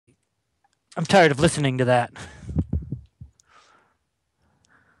I'm tired of listening to that.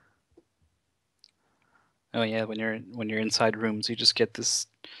 Oh yeah, when you're inside rooms, you just get this.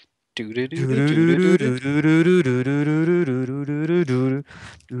 Thank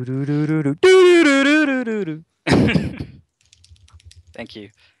you.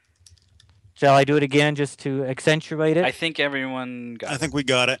 Shall I do it again just to accentuate it? I think everyone got I it. think we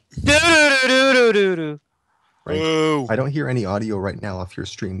got it. Right. Boo. I don't hear any audio right now off your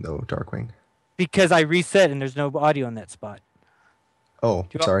stream though, Darkwing. Because I reset and there's no audio in that spot. Oh, Do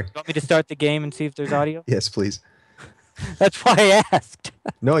you sorry. want me to start the game and see if there's audio? Yes, please. That's why I asked.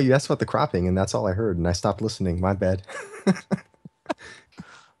 No, you asked about the cropping, and that's all I heard, and I stopped listening. My bad.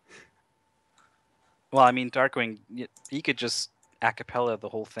 Well, I mean, Darkwing, he could just a cappella the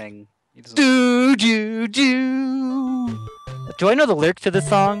whole thing. He doesn't... Do I know the lyrics to this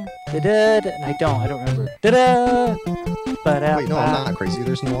song? Da-da, I don't. I don't remember. Da-da, Wait, no, I'm not crazy.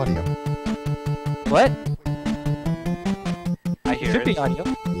 There's no audio. What? I hear Should it. be audio.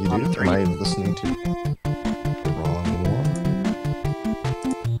 You do? Am I listening to the wrong one?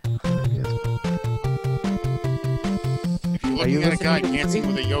 If you're looking at a guy dancing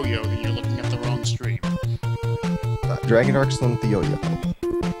with a yo-yo, then you're looking at the wrong stream. Dragon Dark's the one with the yo-yo.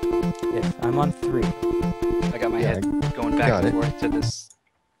 Yes, I'm on 3. I got my Yeah, head going back and forth to this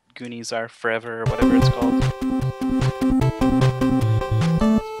Goonies Are Forever or whatever it's called.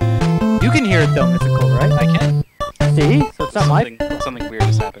 You can hear it though, Mythical, right? I can. See? So it's not my... Something weird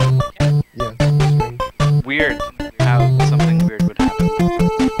is happening. Yeah, strange. Weird how something weird would happen.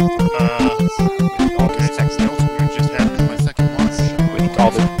 All this text else weird just happened. My second monitor shut off. With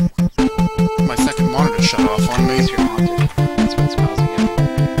all the... My second monitor shut off on me. You're haunted. That's what's causing it.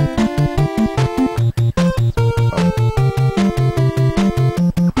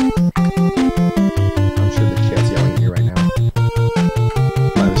 I'm sure the chat's yelling at me right now.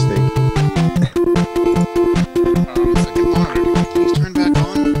 My mistake. Second monitor, can you please turn back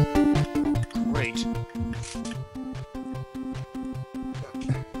on? Great.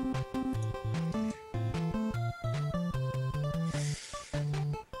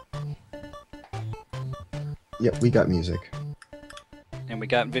 Yep, we got music. And we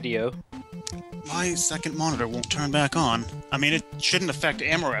got video. My second monitor won't turn back on. I mean, it shouldn't affect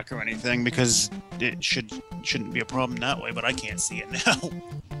Amarek or anything because it shouldn't be a problem that way, but I can't see it now.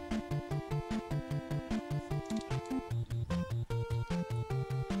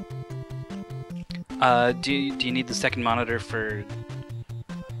 Do you need the second monitor for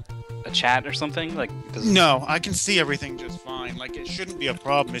a chat or something? Like, No, I can see everything just fine. Like, it shouldn't be a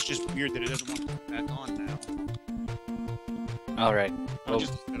problem. It's just weird that it doesn't want to turn back on now. All right. I'll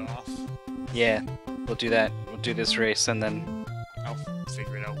just turn it off. Yeah, we'll do that. We'll do this race and then I'll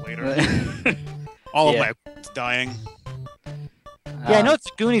figure it out later. All of my equipment's dying. Yeah, I know its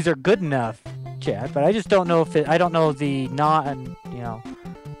Goonies are good enough, Chad, but I just don't know if it... I don't know the not and, you know...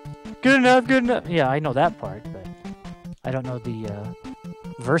 Good enough, good enough. Yeah, I know that part, but I don't know the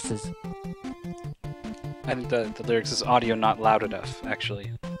verses. I think the lyrics is audio not loud enough,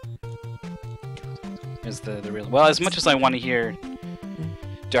 actually. Is the real... Well, as much as I want to hear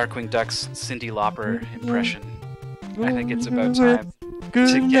Darkwing Duck's Cyndi Lauper impression, I think it's about time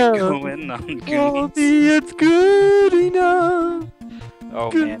to get going on Goonies. It's good enough.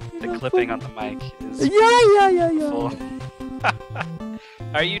 Oh man, the clipping on the mic is Yeah. full.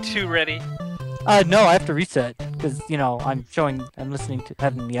 Are you two ready? No, I have to reset because I'm listening to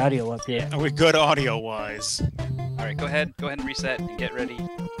having the audio up here. Are we good audio-wise? All right, go ahead and reset and get ready.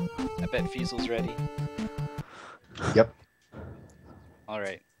 I bet Fiesel's ready. Yep. All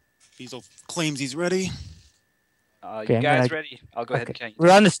right. Fiesel claims he's ready. Okay, you guys ready? I'll go ahead and count.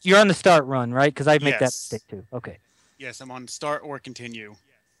 You're on the start run, right? Because I make that mistake too. Okay. Yes, I'm on start or continue.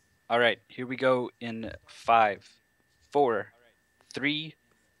 All right, here we go in 5, 4, 3,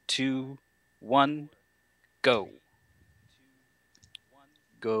 2, 1, go.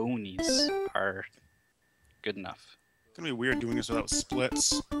 Goonies are good enough. It's gonna be weird doing this without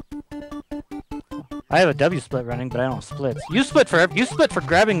splits. I have a W split running, but I don't split. You split for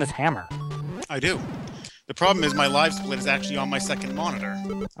grabbing this hammer. I do. The problem is my live split is actually on my second monitor.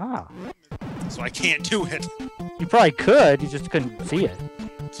 Ah. So I can't do it. You probably could, you just couldn't see it.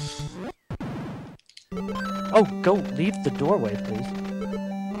 Oh, go leave the doorway, please.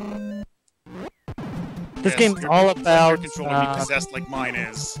 This game's all about... Your controller be possessed like mine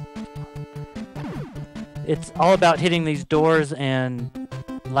is. It's all about hitting these doors and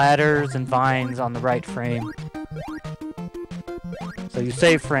ladders and vines on the right frame. So you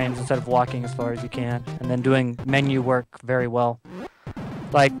save frames instead of walking as far as you can, and then doing menu work very well.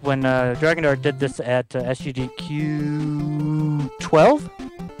 Like when Dragon Dart did this at SUDQ 12?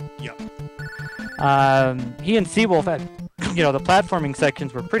 Yep. He and Seawolf had, the platforming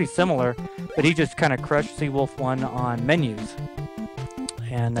sections were pretty similar, but he just kind of crushed Seawolf 1 on menus.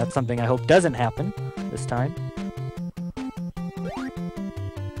 And that's something I hope doesn't happen this time.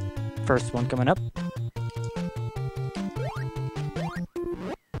 First one coming up.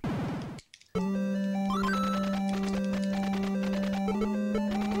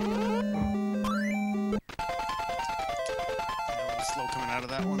 Slow coming out of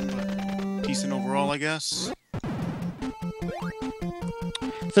that one, but decent overall, I guess.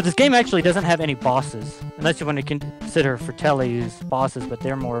 So this game actually doesn't have any bosses, unless you want to consider Fratelli's bosses, but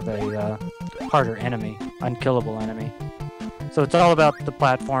they're more of a harder enemy, unkillable enemy. So it's all about the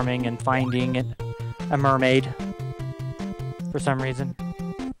platforming and finding a mermaid, for some reason.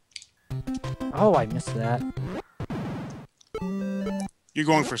 Oh, I missed that. You're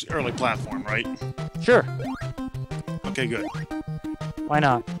going for early platform, right? Sure. Okay, good. Why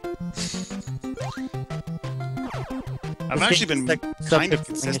not? I've actually been kind of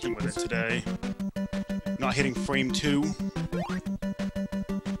consistent with it today. Not hitting frame 2.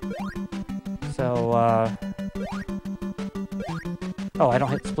 So, oh, I don't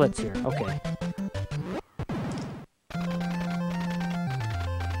hit splits here. Okay.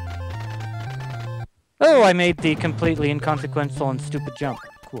 Oh, I made the completely inconsequential and stupid jump.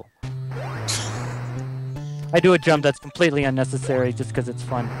 Cool. I do a jump that's completely unnecessary just because it's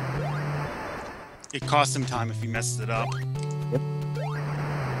fun. It costs him time if he messes it up. Yep.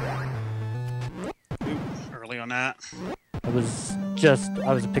 Ooh, early on that. I was a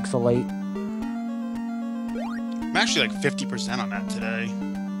pixel late. I'm actually like 50% on that today.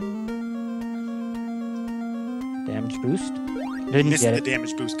 Damage boost? Didn't Missed get the it.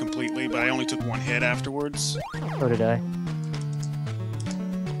 damage boost completely, but I only took 1 hit afterwards. So did I.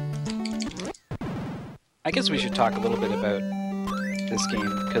 I guess we should talk a little bit about this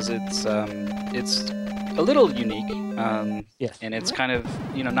game because it's a little unique. Yes. And it's kind of,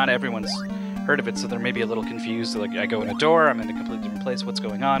 not everyone's heard of it, so they're maybe a little confused. Like, I go in a door, I'm in a completely different place. What's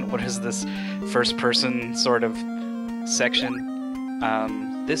going on? What is this first-person sort of section?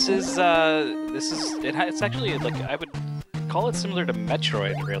 It's actually, like, I would call it similar to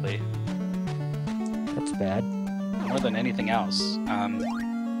Metroid, really. That's bad. More than anything else.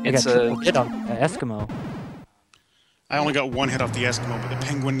 It's a hit on Eskimo. I only got 1 hit off the Eskimo, but the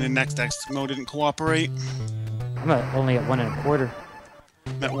penguin in the next Eskimo didn't cooperate. I'm only at 1 1/4.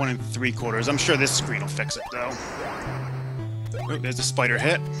 I'm at 1 3/4. I'm sure this screen will fix it, though. Oh, there's a spider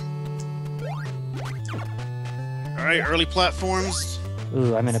hit. Alright, early platforms.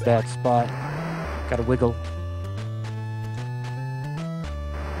 Ooh, I'm in a bad spot. Gotta wiggle.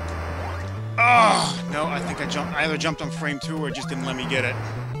 Oh, no, I think I either jumped on frame 2 or it just didn't let me get it.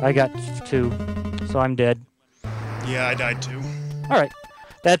 I got 2, so I'm dead. Yeah, I died too. Alright.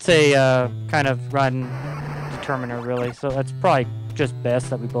 That's a kind of run determiner, really. So that's probably just best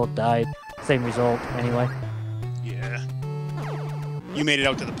that we both died. Same result, anyway. Yeah. You made it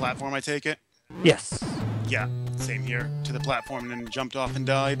out to the platform, I take it? Yes. Yeah, same here. To the platform and then jumped off and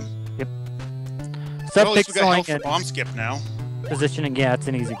died. Yep. Well, at least we got Sub-pixeling health for and bomb skip now. positioning, yeah, it's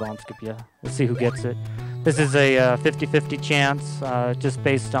an easy bomb skip, yeah. We'll see who gets it. This is a 50-50 chance, just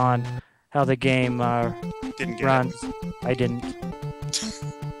based on how the game Didn't get runs. it. I didn't.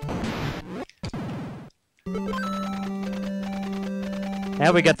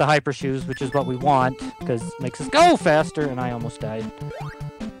 Now we got the hyper shoes, which is what we want, because it makes us go faster, and I almost died.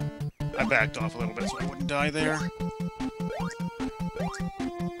 I backed off a little bit so I wouldn't die there.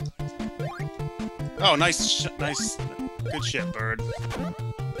 Oh, nice, good shit, bird.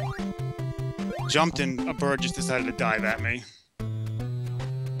 Jumped and a bird just decided to dive at me.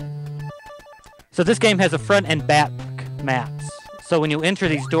 So this game has a front and back maps. So when you enter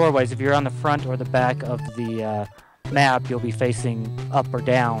these doorways, if you're on the front or the back of the map, you'll be facing up or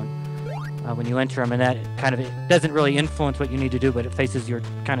down when you enter them, and that kind of it doesn't really influence what you need to do, but it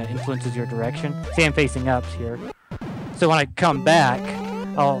influences your direction. See, I'm facing up here. So when I come back,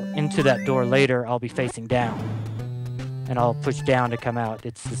 into that door later, I'll be facing down, and I'll push down to come out.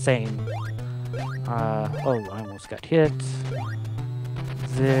 It's the same. Oh, I almost got hit.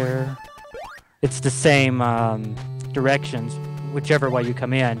 There. It's the same directions, whichever way you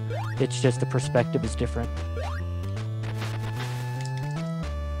come in. It's just the perspective is different.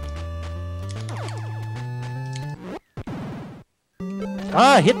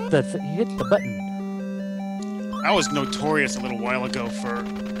 Hit the button. I was notorious a little while ago for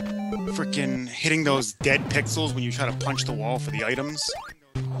frickin' hitting those dead pixels when you try to punch the wall for the items.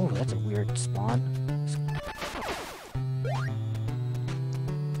 Oh, that's a weird spawn.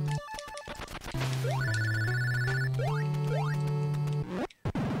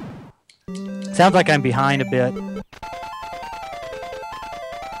 Sounds like I'm behind a bit.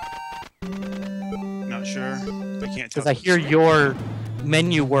 Not sure. I can't tell. Because I hear your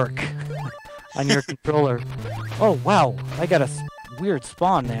menu work on your controller. Oh, wow. I got a weird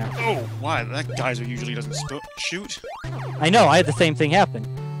spawn there. Oh, why? That geyser usually doesn't shoot. I know, I had the same thing happen.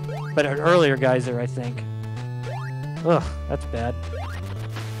 But an earlier geyser, I think. Ugh, that's bad.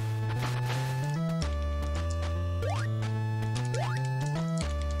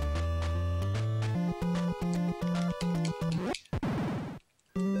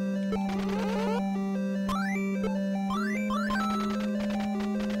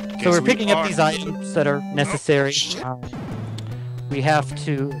 So we're picking up these items that are necessary. We have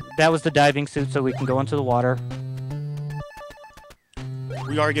to... That was the diving suit, so we can go into the water.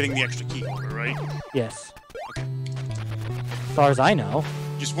 We are getting the extra key holder, right? Yes. Okay. As far as I know.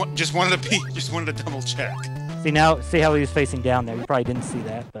 Just wanted to double check. See how he was facing down there. You probably didn't see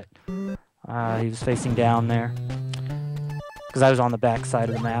that, but he was facing down there because I was on the back side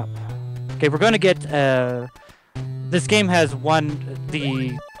of the map. Okay, we're going to get. This game has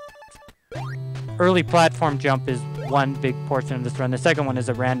the early platform jump is one big portion of this run. The second one is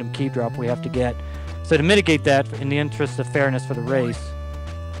a random key drop we have to get. So to mitigate that, in the interest of fairness for the race,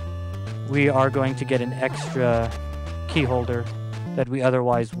 we are going to get an extra key holder that we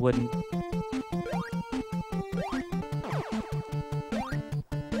otherwise wouldn't.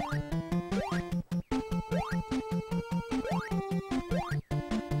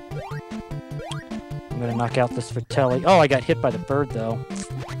 I'm gonna knock out this Fratelli. Oh, I got hit by the bird though.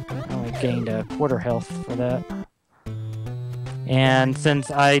 I only gained a quarter health for that. And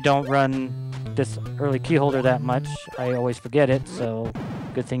since I don't run this early key holder that much, I always forget it, so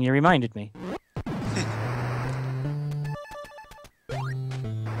good thing you reminded me.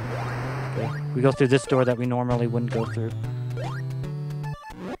 Okay, we go through this door that we normally wouldn't go through.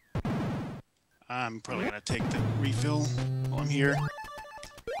 I'm probably gonna take the refill while I'm here.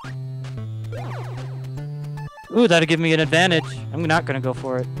 Ooh, that'll give me an advantage. I'm not gonna go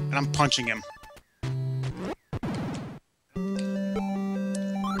for it. And I'm punching him.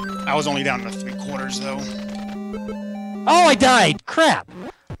 I was only down to 3/4 though. Oh, I died! Crap!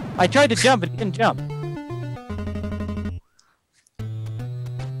 I tried to jump and didn't jump.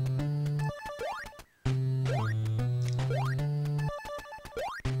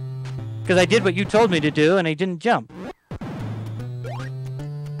 Because I did what you told me to do and I didn't jump.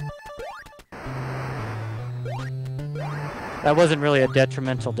 That wasn't really a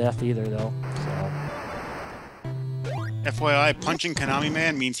detrimental death either, though. So. FYI, punching Konami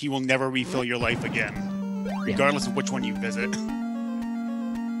Man means he will never refill your life again, regardless of which one you visit.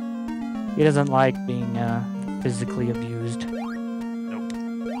 He doesn't like being physically abused. Nope.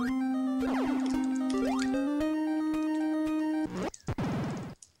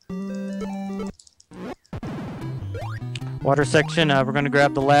 Water section, we're going to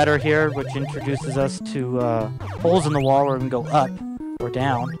grab the ladder here, which introduces us to holes in the wall where we can go up or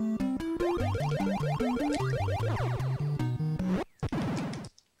down.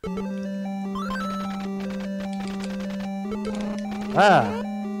 Ah!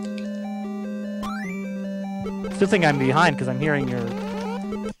 Still think I'm behind because I'm hearing your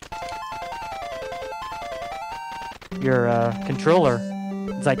controller.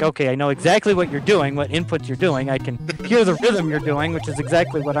 It's like, okay, I know exactly what you're doing, what inputs you're doing. I can hear the rhythm you're doing, which is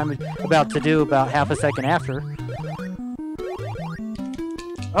exactly what I'm about to do about half a second after.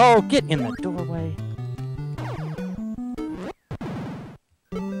 Oh, get in the doorway.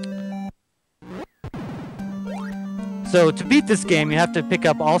 So to beat this game, you have to pick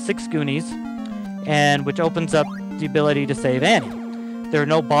up all 6 Goonies, and which opens up the ability to save Annie. There are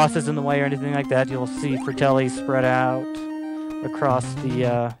no bosses in the way or anything like that. You'll see Fratelli spread out across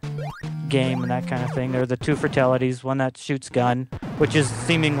the game and that kind of thing. There are the 2 Fratellities, one that shoots gun, which is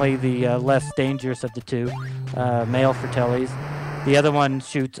seemingly the less dangerous of the 2 male Fratellis. The other one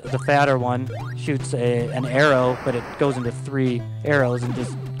shoots, the fatter one, shoots an arrow, but it goes into 3 arrows and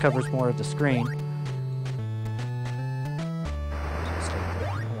just covers more of the screen.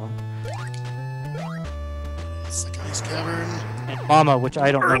 It's like ice cavern. And Mama, which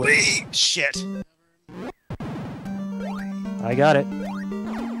I don't know. Early shit. I got it.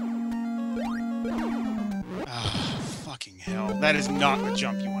 Ah, fucking hell. That is not the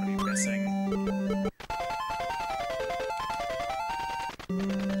jump you want to be missing.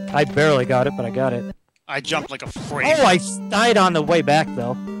 I barely got it, but I got it. I jumped like a freight. Oh, I died on the way back,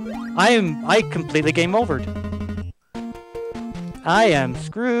 though. I completely game overed. I am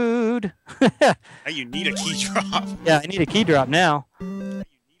screwed. Now you need a key drop. Yeah, I need a key drop now. And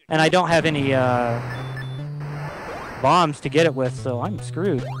I don't have any bombs to get it with, so I'm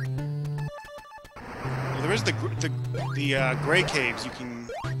screwed. Well, there is the gray caves. You can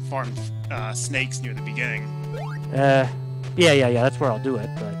farm snakes near the beginning. Yeah. That's where I'll do it,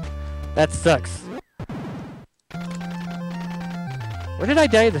 but that sucks. Where did I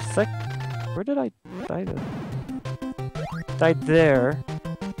die Where did I die Died there.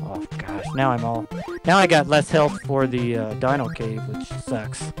 Oh gosh, now I got less health for the Dino Cave, which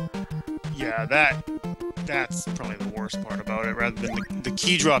sucks. Yeah, that's probably the worst part about it. Rather than the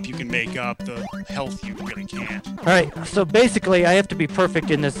key drop you can make up, the health you really can't. Alright, so basically I have to be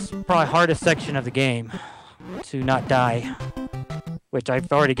perfect in this probably hardest section of the game to not die. Which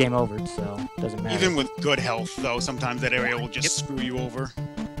I've already game overed, so it doesn't matter. Even with good health, though, sometimes that area will just screw you over.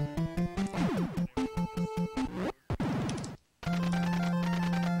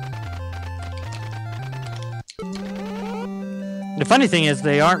 The funny thing is,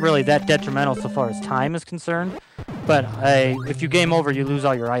 they aren't really that detrimental so far as time is concerned, but if you game over, you lose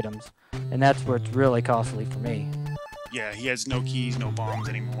all your items, and that's where it's really costly for me. Yeah, he has no keys, no bombs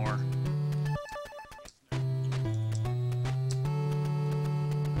anymore.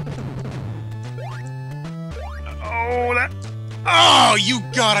 Oh, you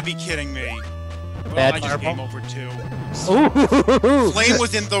gotta be kidding me! Well, Bad I just fireball? game over too. Ooh! Flame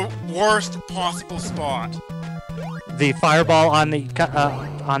was in the worst possible spot. The fireball on the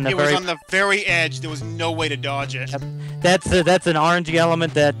It was on the very edge. There was no way to dodge it. Yep. That's an RNG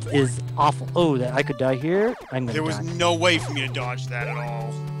element that is awful. Oh, that I could die here. I'm gonna There was die. no way for me to dodge that at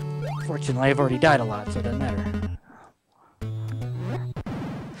all. Fortunately, I've already died a lot, so it doesn't matter.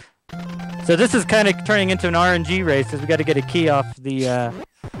 So this is kind of turning into an RNG race, because we got to get a key off the. And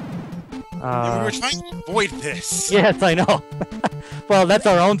we were trying to avoid this. Yes, I know. Well, that's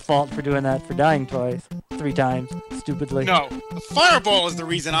our own fault for doing that, for dying 3 times, stupidly. No, the fireball is the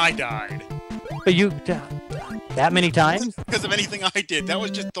reason I died. But you that many times? Because of anything I did. That was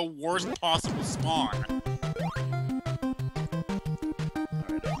just the worst possible spawn.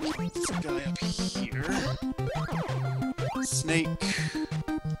 Alright, this guy up here. Snake.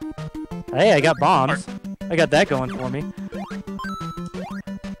 Hey, I got bombs. I got that going for me.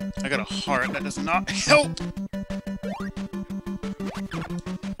 I got a heart. That does not help.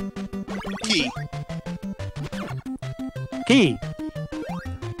 Key. Key.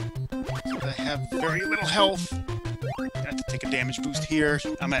 So I have very little health. I have to take a damage boost here.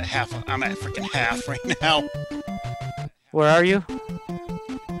 I'm at freaking half right now. Where are you?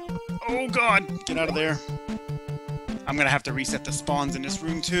 Oh god, get out of there. I'm gonna have to reset the spawns in this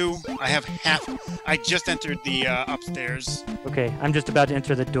room too. I just entered the upstairs. Okay, I'm just about to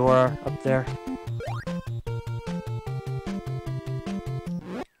enter the door up there.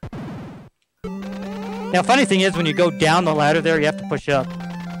 Now, funny thing is, when you go down the ladder there, you have to push up.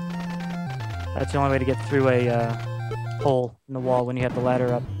 That's the only way to get through a hole in the wall when you have the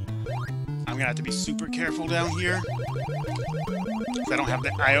ladder up. I'm gonna have to be super careful down here. 'Cause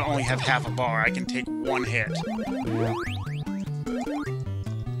I only have half a bar. I can take one hit. Yeah.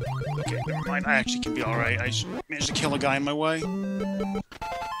 Okay, never mind. I actually can be alright. I managed to kill a guy in my way.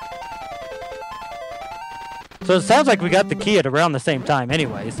 So it sounds like we got the key at around the same time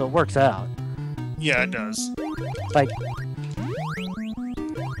anyway, so it works out. Yeah, it does. Like...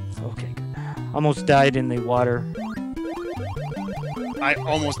 Okay, good. Almost died in the water. I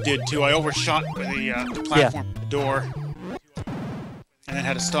almost did too. I overshot with the platform at the door. And then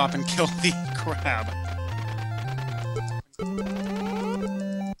had to stop and kill the crab.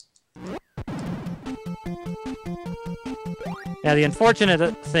 Now, the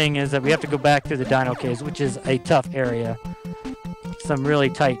unfortunate thing is that we have to go back through the Dino Caves, which is a tough area. Some really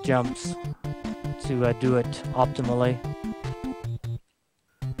tight jumps to do it optimally.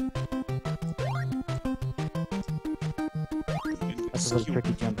 That's a little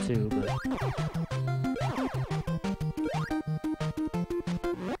tricky jump too, but...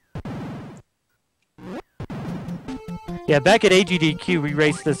 Yeah, back at AGDQ, we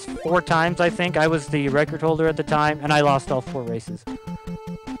raced this 4 times, I think. I was the record holder at the time, and I lost all 4 races. Yeah,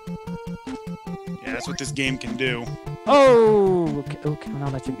 that's what this game can do. Oh! Okay, no,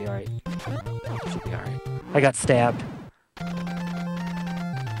 that should be alright. That should be alright. I got stabbed.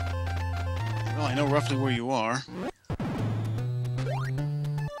 Well, I know roughly where you are.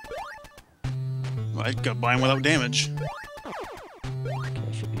 Well, I got by him without damage.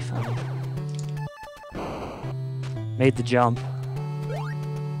 Okay, should be fine. Made the jump.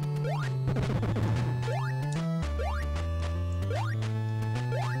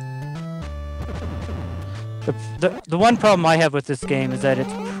 The one problem I have with this game is that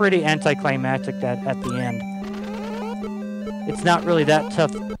it's pretty anticlimactic at the end. It's not really that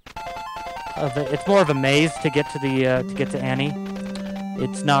tough. It's more of a maze to get to Annie.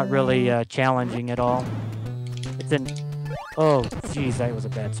 It's not really challenging at all. constant... Oh, jeez, that was a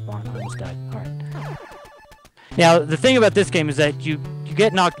bad spawn. I almost died. Alright. Now, the thing about this game is that you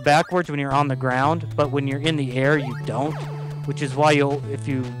get knocked backwards when you're on the ground, but when you're in the air, you don't. Which is why if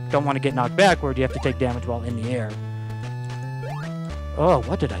you don't want to get knocked backward, you have to take damage while in the air. Oh,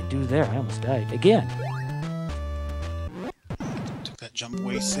 what did I do there? I almost died. Again. Took that jump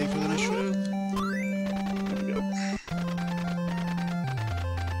way safer than I should have. There we go.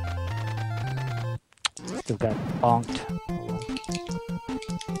 Still got bonked.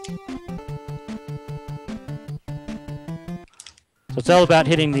 So it's all about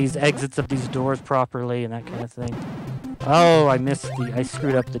hitting these exits of these doors properly and that kind of thing. Oh, I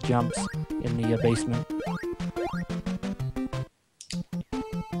screwed up the jumps in the basement.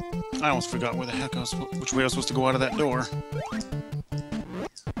 I almost forgot where the heck which way I was supposed to go out of that door.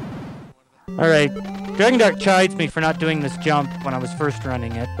 Alright, Dragon Dark chides me for not doing this jump when I was first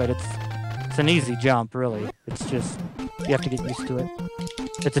running it, but it's an easy jump, really. It's just, you have to get used to it.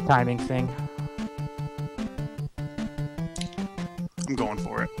 It's a timing thing. I'm going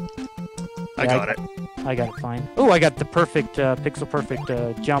for it. I got it. I got it fine. Oh, I got the perfect, pixel perfect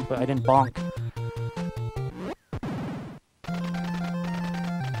jump. I didn't bonk.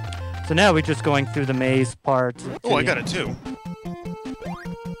 So now we're just going through the maze part. Oh, I got it too.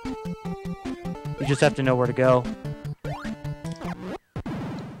 You just have to know where to go.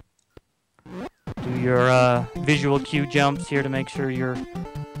 Do your visual cue jumps here to make sure you're,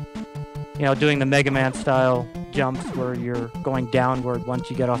 doing the Mega Man style jumps where you're going downward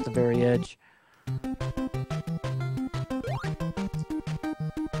once you get off the very edge.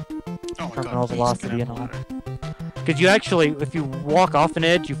 Terminal velocity and all. Because you actually, if you walk off an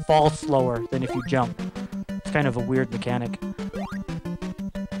edge, you fall slower than if you jump. It's kind of a weird mechanic. So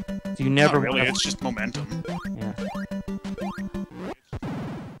you never... Not really, it's just momentum. Yeah.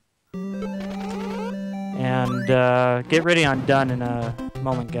 And get ready on done in a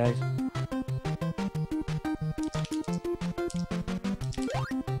moment, guys.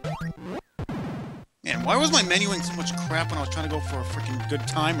 Man, why was my menuing so much crap when I was trying to go for a freaking good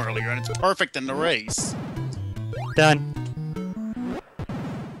time earlier, and it's perfect in the race? Done.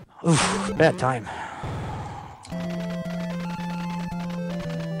 Oof, bad time.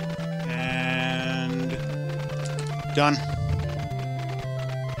 And... done.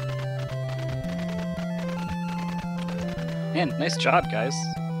 Man, nice job, guys.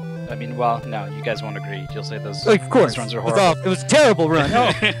 I mean, well, no, you guys won't agree. You'll say those, of course. those runs are horrible. It was a terrible run.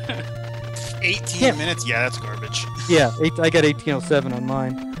 Oh. 18 minutes? Yeah, that's garbage. Yeah, I got 18:07 on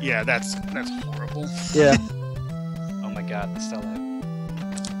mine. Yeah, that's horrible. Yeah. Oh my god, Stella.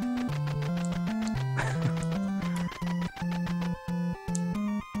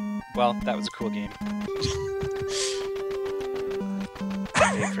 Well, that was a cool game.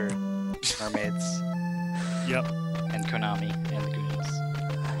 Made for mermaids. Yep. And Konami and the Goonies.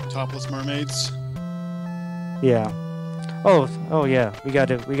 Topless mermaids. Yeah. Oh yeah. We got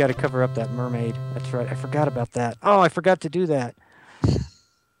to cover up that mermaid. That's right. I forgot about that. Oh, I forgot to do that.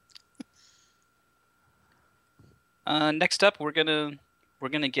 Next up, we're gonna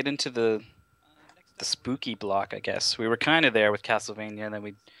get into the spooky block, I guess. We were kind of there with Castlevania, then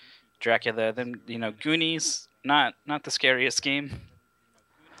we Dracula, then Goonies. Not the scariest game.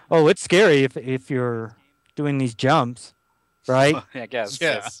 Oh, it's scary if you're doing these jumps, right? I guess.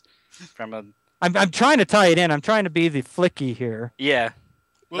 Yeah. From a. I'm trying to tie it in. I'm trying to be the flicky here. Yeah.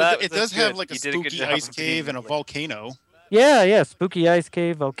 Well, it does good. have like a You did a good spooky job ice of being cave and a like- volcano. Yeah. Spooky ice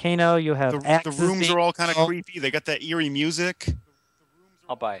cave, volcano. You have The axes rooms being are all kind of built. creepy. They got that eerie music.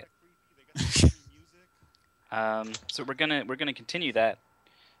 I'll buy it. So we're gonna continue that.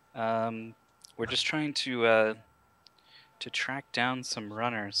 We're just trying to track down some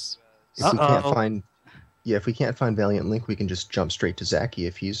runners. If we can't find, if we can't find Valiant Link, we can just jump straight to Zaki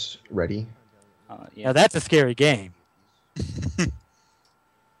if he's ready. Yeah. Now that's a scary game.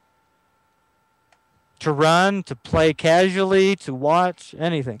 To run, to play casually, to watch,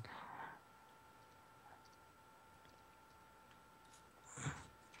 anything.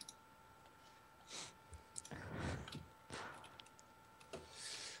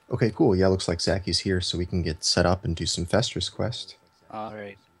 Okay, cool. Yeah, looks like Zaki's here, so we can get set up and do some Fester's quest. All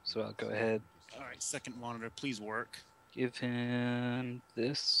right. So I'll go ahead. All right, second monitor, please work. Give him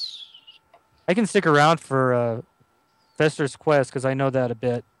this. I can stick around for Fester's Quest because I know that a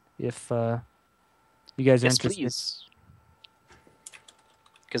bit. If you guys are Yes, interested. please.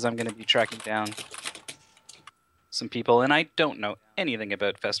 Because I'm going to be tracking down some people, and I don't know anything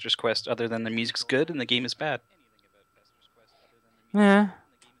about Fester's Quest other than the music's good and the game is bad. Yeah.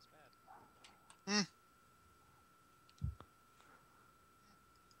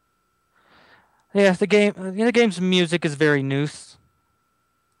 Yeah, the game's music is very noose.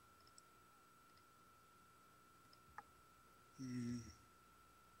 Hmm.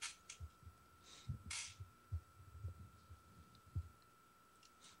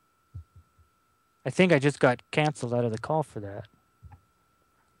 I think I just got canceled out of the call for that.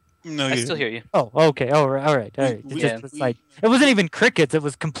 No, I you still didn't. hear you. Oh, okay. Oh, all right. All right. It We- just we- was like it wasn't even crickets. It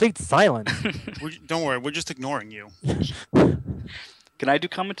was complete silence. Don't worry, we're just ignoring you. Can I do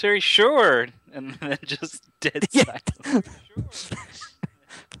commentary? Sure. And then just dead Yeah. silence.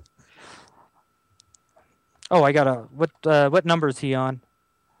 Oh, I got a what number is he on?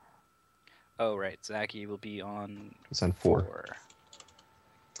 Oh, right. Zachy will be on It's on 4.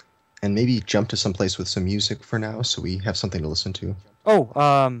 And maybe jump to some place with some music for now, so we have something to listen to. Oh,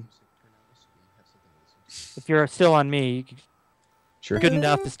 if you're still on me, Sure. good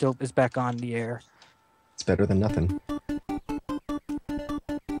enough is back on the air. It's better than nothing.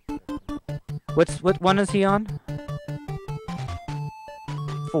 What one is he on?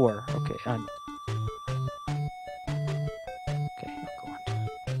 4. Okay. Okay, I'll go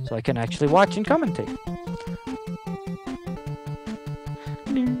on. So I can actually watch and commentate.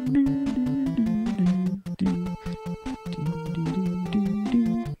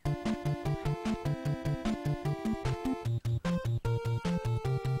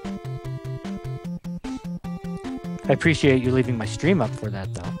 I appreciate you leaving my stream up for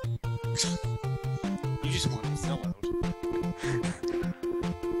that, though. You just want to sell out.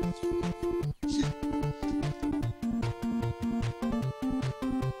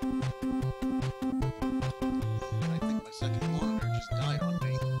 I think my second monitor just died on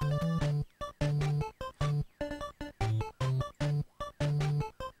me.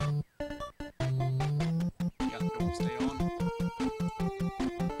 Yeah, don't stay on.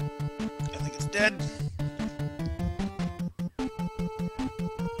 I think it's dead.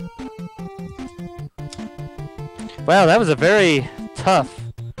 Wow, that was a very tough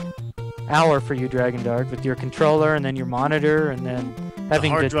hour for you, Dragon Dark, with your controller and then your monitor and then The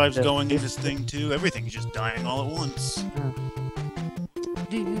having hard to, drive's going in this thing too. Everything's just dying all at once.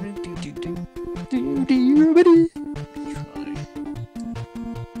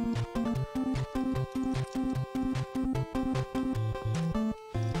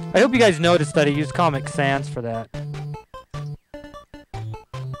 I hope you guys noticed that I used Comic Sans for that.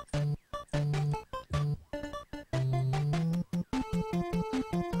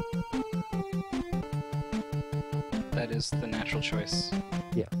 That is the natural choice.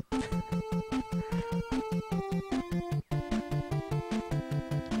 Yeah.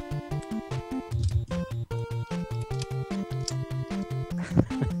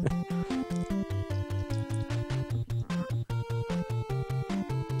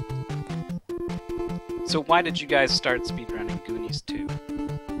 So why did you guys start speedrunning Goonies 2?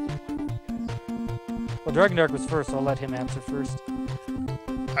 Well, Dragon Dark was first, so I'll let him answer first.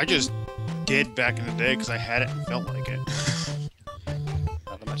 I just did back in the day because I had it and felt like it.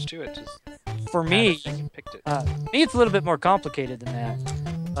 Not that much to it. Just For had me, it and picked it. me, it's a little bit more complicated than that.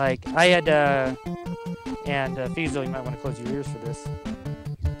 Like, I had, and Fiesel, you might want to close your ears for this.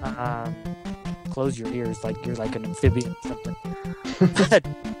 Close your ears like you're like an amphibian or something. But,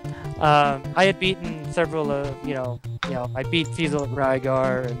 I had beaten several I beat Fiesel at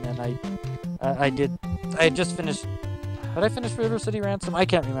Rygar, and then I had just finished. Did I finish River City Ransom? I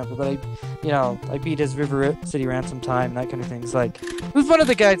can't remember, but I beat his River City Ransom time and that kind of thing. It's like, he was one of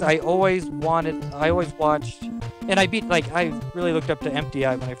the guys I always watched, and I beat, like, I really looked up to Empty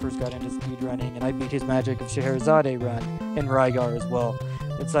Eye when I first got into speedrunning, and I beat his Magic of Scheherazade run in Rygar as well.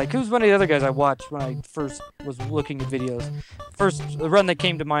 It's like, who's one of the other guys I watched when I first was looking at videos? The run that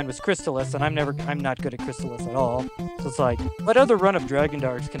came to mind was Crystallis, and I'm not good at Crystallis at all. So it's like, what other run of Dragon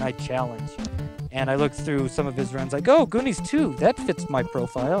Darks can I challenge? And I looked through some of his runs, like, oh, Goonies 2, that fits my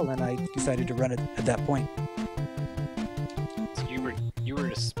profile, and I decided to run it at that point. So you were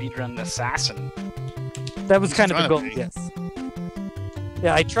a speedrun assassin. That was kind of the Trying goal, to be. yes.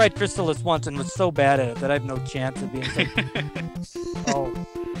 Yeah, I tried Crystallis once and was so bad at it that I have no chance of being like, oh,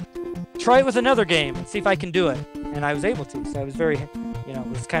 try it with another game and see if I can do it. And I was able to, so I was very, it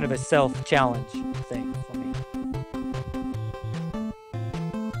was kind of a self-challenge thing for me.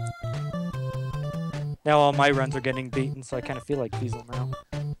 Now all my runs are getting beaten, so I kind of feel like Fiesel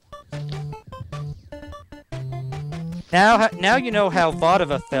now. Now you know how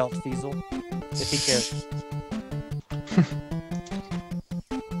Vodova felt, Fiesel, if he cares.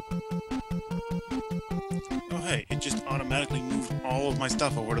 Oh hey, it just automatically moved all of my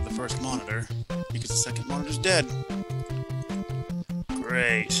stuff over to the first monitor because the second monitor's dead.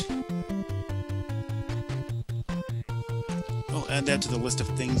 Great. Oh, add that to the list of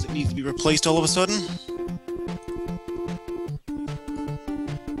things that need to be replaced all of a sudden.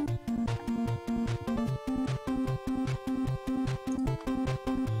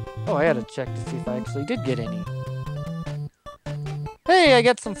 Oh, I gotta check to see if I actually did get any. Hey, I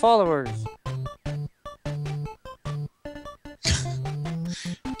got some followers.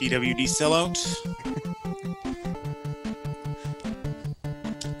 DWD sellout.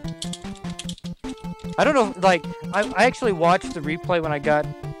 I don't know, like, I actually watched the replay when I got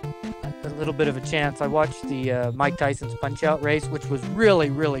a little bit of a chance. I watched the Mike Tyson's Punch-Out race, which was really,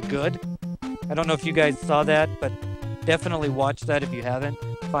 really good. I don't know if you guys saw that, but definitely watch that if you haven't.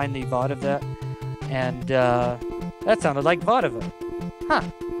 Find the VOD of that. And that sounded like VOD of it. Huh.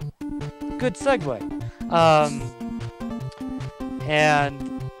 Good segue. And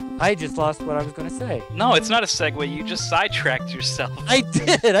I just lost what I was going to say. No, it's not a segue. You just sidetracked yourself. I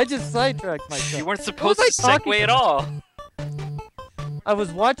did. I just sidetracked myself. You weren't supposed to segue at all. I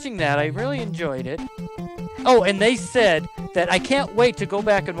was watching that. I really enjoyed it. Oh, and they said that I can't wait to go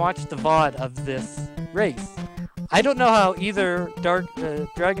back and watch the VOD of this race. I don't know how either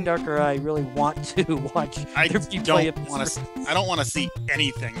Dragon Dark or I really want to watch I their replay of this race. I don't want to see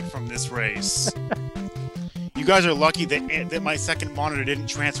anything from this race. You guys are lucky that my second monitor didn't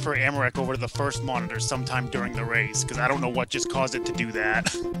transfer Amarek over to the first monitor sometime during the race, because I don't know what just caused it to do that.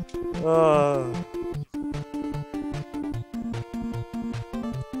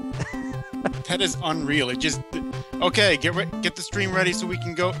 That is unreal. It just... Okay, get the stream ready so we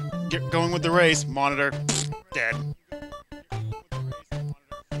can get going with the race. Monitor... dead.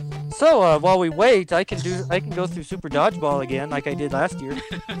 So while we wait, I can go through Super Dodgeball again like I did last year.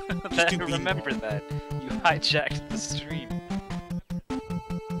 I remember that. You hijacked the stream.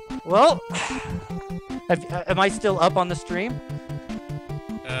 Well, am I still up on the stream?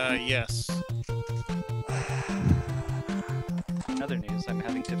 Yes. In other news, I'm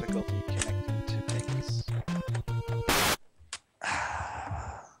having difficulty connecting to things.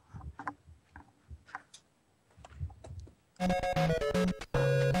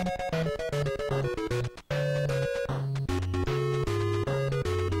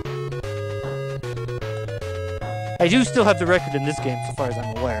 I do still have the record in this game, so far as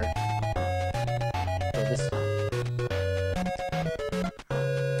I'm aware. So this...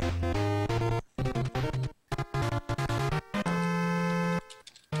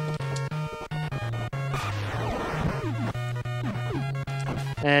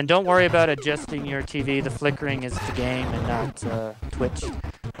 And don't worry about adjusting your TV. The flickering is the game and not Twitch.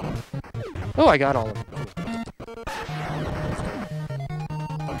 Oh, I got all of them.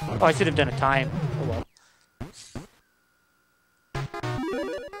 Oh, I should have done a time. Oh well.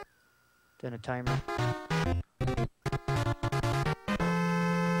 Done a timer.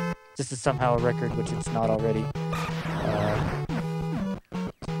 This is somehow a record, which it's not already. I'm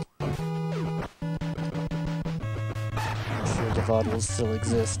sure the VOD will still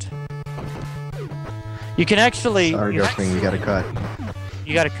exist. You can actually... Sorry, Ghostwing, we got a cut.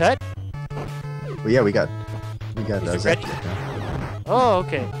 You got a cut? Well, yeah, we got Zach. Oh,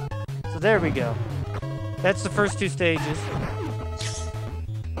 okay. So there we go. That's the first two stages.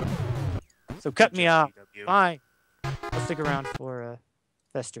 So cut me off. Fine. I'll stick around for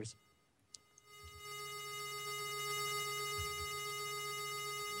Festers.